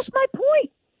stinks. That's my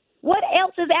point. What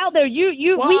else is out there?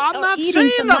 I'm not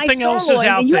saying nothing else is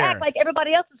out there. You act like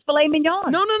everybody else is filet mignon.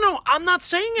 No. I'm not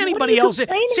saying anybody else is.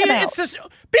 See, it's this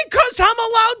because I'm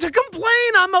allowed to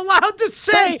complain. I'm allowed to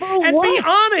say and be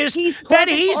honest that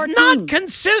he's not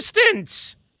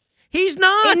consistent. He's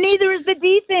not. And neither is the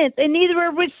defense, and neither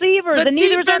are receivers, and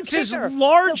neither defense is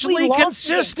largely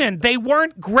consistent. They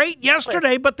weren't great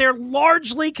yesterday, but they're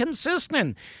largely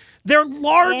consistent. They're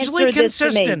largely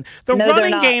consistent. The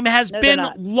running game has been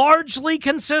largely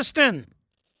consistent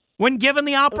when given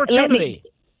the opportunity.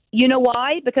 You know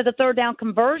why? Because of third down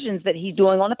conversions that he's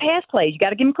doing on the pass plays. You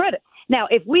got to give him credit. Now,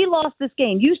 if we lost this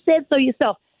game, you said so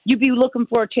yourself, you'd be looking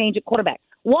for a change at quarterback.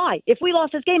 Why? If we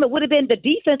lost this game, it would have been the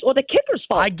defense or the kicker's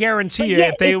fault. I guarantee you,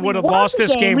 if they would have lost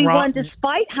this game, we won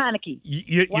despite Heineke.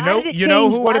 You know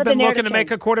who would have been looking to make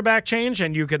a quarterback change?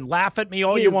 And you can laugh at me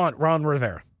all you want, Ron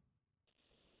Rivera.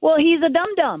 Well, he's a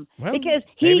dum-dum because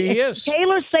maybe he is.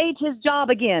 Taylor saved his job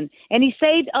again, and he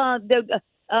saved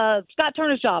Scott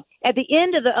Turner's job at the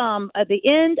end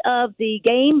of the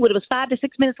game when it was 5 to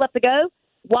 6 minutes left to go.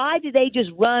 Why did they just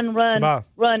run,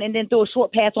 and then throw a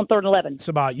short pass on 3rd and 11?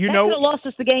 Sabah, that could have lost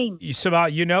us the game.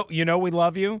 Sabah, you know we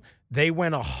love you. They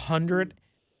went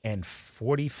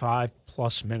 145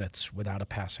 plus minutes without a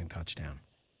passing touchdown.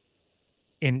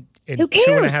 in Who 2.5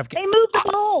 games. They moved the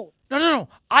ball. No.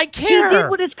 I care. He did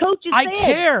what his coaches I said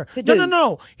care. to do.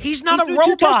 No. He's not He a threw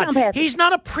 2 touchdown robot. passes. He's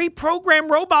not a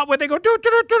pre-programmed robot where they go do,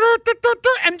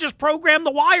 and just program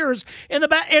the wires in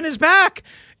his back.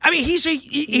 I mean, he's a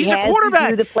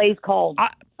quarterback. To do the plays called.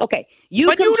 Okay.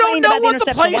 But you don't know what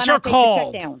the plays are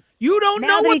called. You don't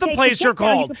know what the plays are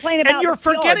called, and you're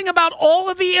forgetting about all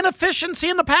of the inefficiency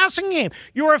in the passing game.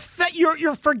 You're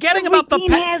forgetting about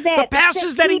the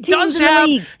passes that he does have.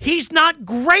 He's not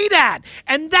great at,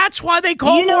 and that's why they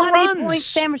call more runs. You know how many points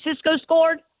San Francisco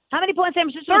scored? How many points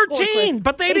San Francisco scored? 13,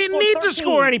 but they didn't need to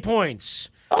score any points.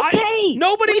 Okay.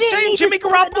 Nobody's saying Jimmy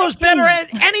Garoppolo's better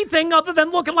at anything other than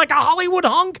looking like a Hollywood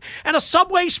hunk and a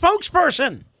Subway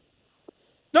spokesperson.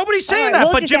 Nobody's saying that,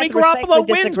 but Jimmy Garoppolo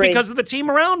wins because of the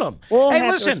team around him. Hey,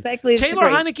 listen, Taylor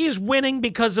Heineke is winning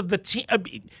because of the team,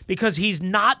 because he's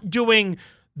not doing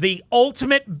the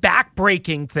ultimate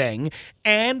back-breaking thing,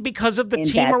 and because of the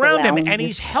team around him, and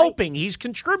he's helping, he's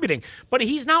contributing, but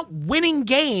he's not winning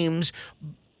games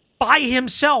by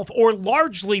himself or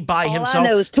largely by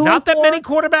himself. Not that many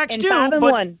quarterbacks do,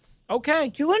 but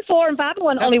okay. 2-4 and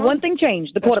 5-1. Only one thing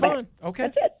changed. The quarterback. Fine. Okay.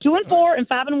 That's it. 2-4 and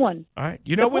 5-1. All right.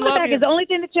 You know we love you. The quarterback is the only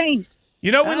thing that changed.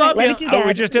 You know we love you.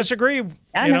 We just disagree.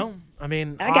 I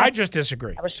just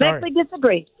disagree. I respectfully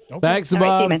disagree. Okay. Thanks,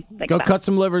 Bob. Go cut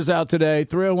some livers out today.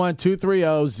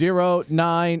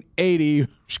 301-230-0980.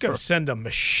 She's going to send a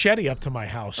machete up to my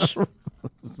house.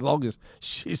 As long as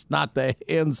she's not the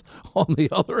hands on the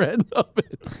other end of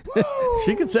it.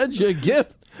 She can send you a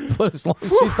gift, but as long as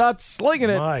she's not slinging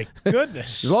it. My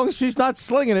goodness. As long as she's not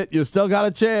slinging it, you still got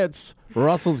a chance.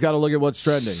 Russell's got to look at what's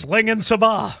trending. Slinging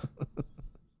Sabah.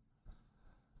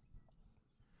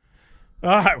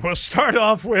 All right, we'll start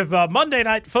off with Monday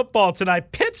Night Football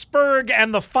tonight. Pittsburgh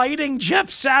and the Fighting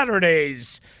Jeff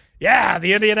Saturdays. Yeah,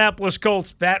 the Indianapolis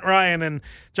Colts, Matt Ryan and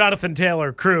Jonathan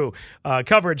Taylor crew.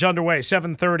 Coverage underway,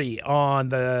 7:30 on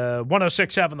the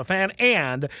 106.7 The Fan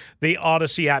and the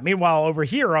Odyssey app. Meanwhile, over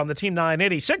here on the Team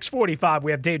 980, 6:45, we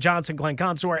have Dave Johnson, Glenn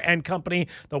Consor, and company.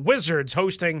 The Wizards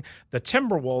hosting the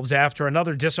Timberwolves after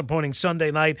another disappointing Sunday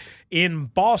night in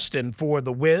Boston for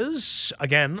the Wiz.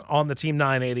 Again, on the Team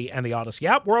 980 and the Odyssey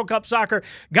app. World Cup Soccer,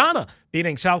 Ghana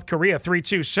beating South Korea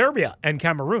 3-2. Serbia and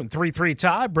Cameroon 3-3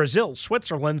 tie. Brazil,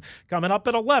 Switzerland coming up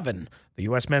at 11. The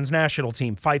U.S. men's national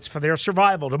team fights for their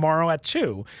survival tomorrow at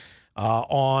 2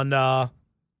 in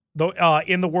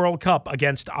the World Cup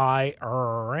against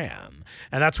Iran.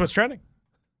 And that's what's trending.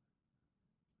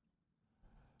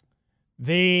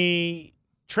 The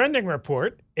trending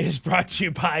report is brought to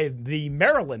you by the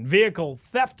Maryland Vehicle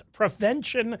Theft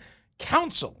Prevention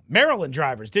Council. Maryland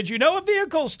drivers, did you know a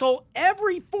vehicle stole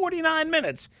every 49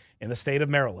 minutes in the state of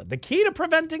Maryland? The key to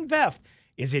preventing theft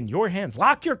is in your hands.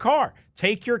 Lock your car.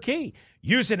 Take your key.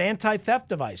 Use an anti-theft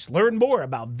device. Learn more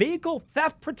about vehicle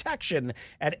theft protection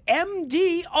at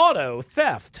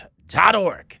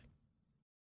mdauthotheft.org.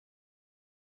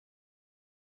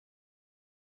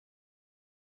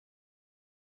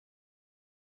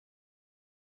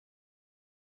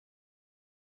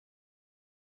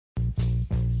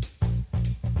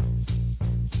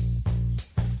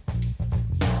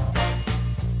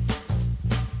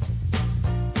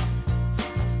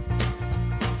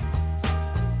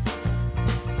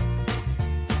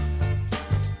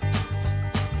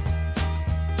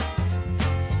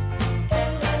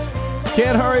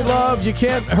 Can't hurry love. You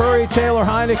can't hurry Taylor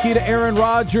Heineke to Aaron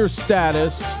Rodgers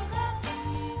status.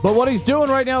 But what he's doing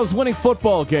right now is winning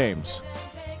football games.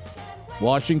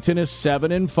 Washington is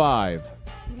 7-5.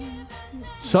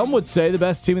 Some would say the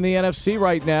best team in the NFC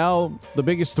right now, the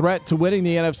biggest threat to winning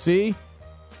the NFC,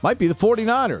 might be the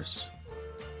 49ers.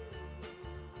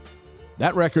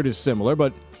 That record is similar,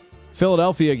 but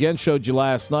Philadelphia again showed you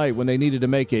last night when they needed to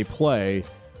make a play,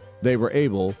 they were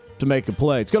able to make a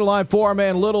play. Let's go to line 4. Our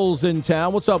man Little's in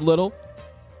town. What's up, Little?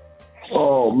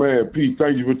 Oh, man, Pete,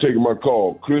 thank you for taking my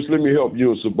call. Chris, let me help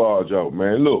you and Sabaj out,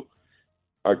 man. Look,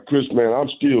 Chris, man, I'm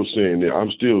still seeing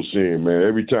it. Man,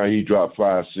 every time he dropped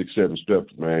 5, 6, 7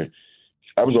 steps, man,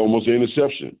 I was almost an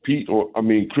interception. Chris,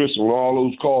 on all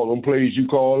those calls, them plays you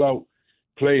call out,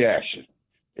 play action.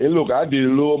 And look, I did a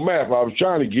little math. I was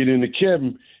trying to get into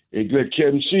Kevin and let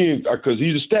Kevin see him because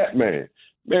he's a stat man.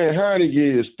 Man,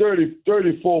 Heineke is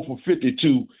 34 for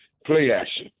 52 play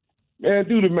action. Man,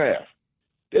 do the math.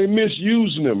 They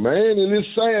misusing him, man, and it's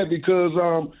sad because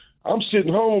I'm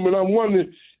sitting home and I'm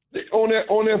wondering on that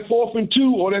 4th and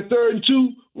 2 or that 3rd and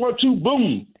 2, 1-2,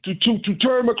 boom, to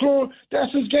Terry McLaurin.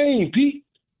 That's his game, Pete.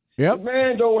 Yep. The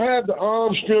man don't have the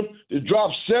arm strength to drop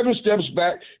 7 steps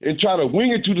back and try to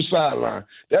wing it to the sideline.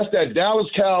 That's that Dallas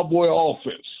Cowboy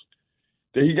offense.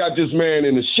 that he got this man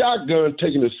in the shotgun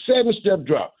taking a 7-step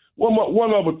drop.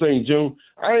 One other thing, June.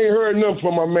 I ain't heard nothing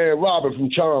from my man Robert from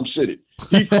Charm City.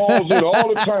 He calls in all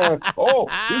the time. Oh,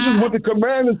 this is what the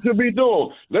Commanders should be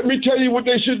doing. Let me tell you what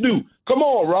they should do. Come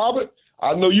on, Robert.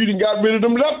 I know you done got rid of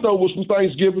them leftovers from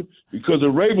Thanksgiving because the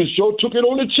Ravens sure took it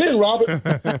on the chin, Robert.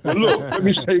 But look, let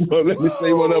me say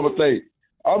one other thing.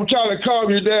 I'm trying to calm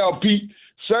you down, Pete.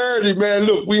 Saturday, man,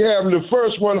 look, we having the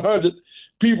first 100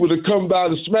 people to come by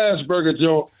the Smash Burger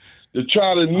joint to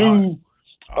try the new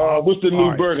what's the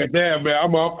new burger? Damn, man,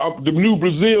 I'm the new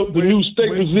Brazil, the new steak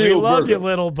Brazil burger. We love you,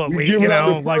 little, but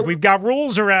we've got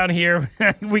rules around here.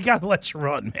 We got to let you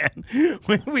run, man.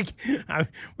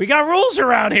 We got rules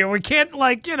around here. We can't, we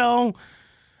love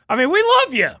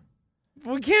you.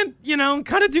 We can't,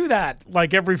 kind of do that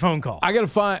like every phone call. I got to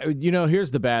find,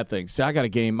 here's the bad thing. See, I got a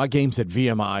game. My game's at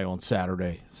VMI on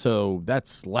Saturday. So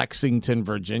that's Lexington,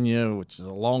 Virginia, which is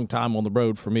a long time on the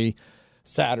road for me.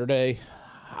 Saturday.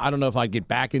 I don't know if I'd get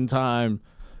back in time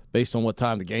based on what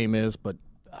time the game is, but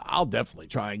I'll definitely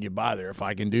try and get by there if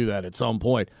I can do that at some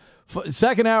point.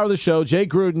 Second hour of the show, Jay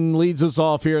Gruden leads us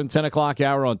off here in 10 o'clock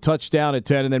hour on Touchdown at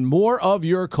 10, and then more of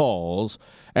your calls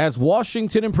as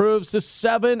Washington improves to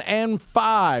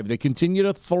 7-5. They continue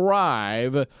to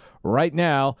thrive right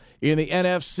now in the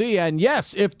NFC. And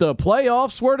yes, if the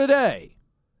playoffs were today,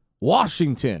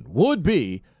 Washington would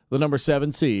be the number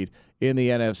 7 seed in the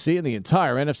NFC, and the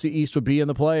entire NFC East would be in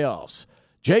the playoffs.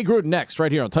 Jay Gruden next,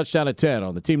 right here on Touchdown at 10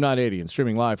 on the Team 980 and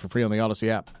streaming live for free on the Odyssey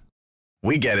app.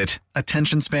 We get it.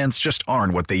 Attention spans just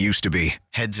aren't what they used to be.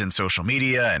 Heads in social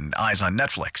media and eyes on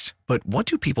Netflix. But what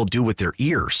do people do with their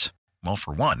ears? Well,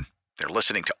 for one, they're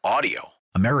listening to audio.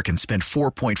 Americans spend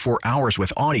 4.4 hours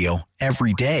with audio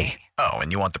every day. Oh,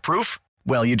 and you want the proof?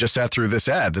 Well, you just sat through this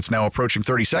ad that's now approaching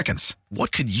 30 seconds.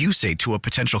 What could you say to a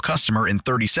potential customer in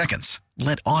 30 seconds?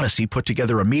 Let Odyssey put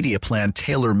together a media plan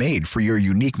tailor-made for your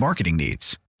unique marketing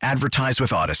needs. Advertise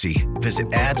with Odyssey.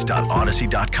 Visit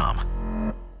ads.odyssey.com.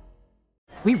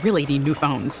 We really need new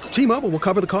phones. T-Mobile will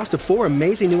cover the cost of 4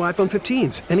 amazing new iPhone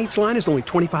 15s, and each line is only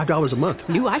 $25 a month.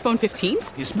 New iPhone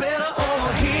 15s? It's better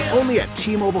over here. Only at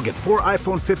T-Mobile, get 4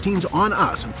 iPhone 15s on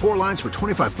us and 4 lines for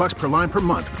 $25 per line per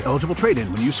month with eligible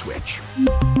trade-in when you switch.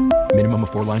 Minimum of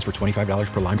 4 lines for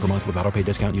 $25 per line per month with autopay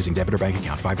discount using debit or bank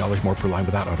account. $5 more per line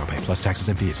without autopay, plus taxes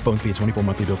and fees. Phone fee at 24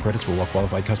 monthly bill credits for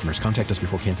well-qualified customers. Contact us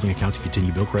before canceling account to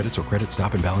continue bill credits or credit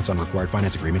stop and balance on required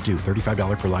finance agreement due.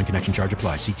 $35 per line connection charge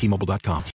applies. See T-Mobile.com.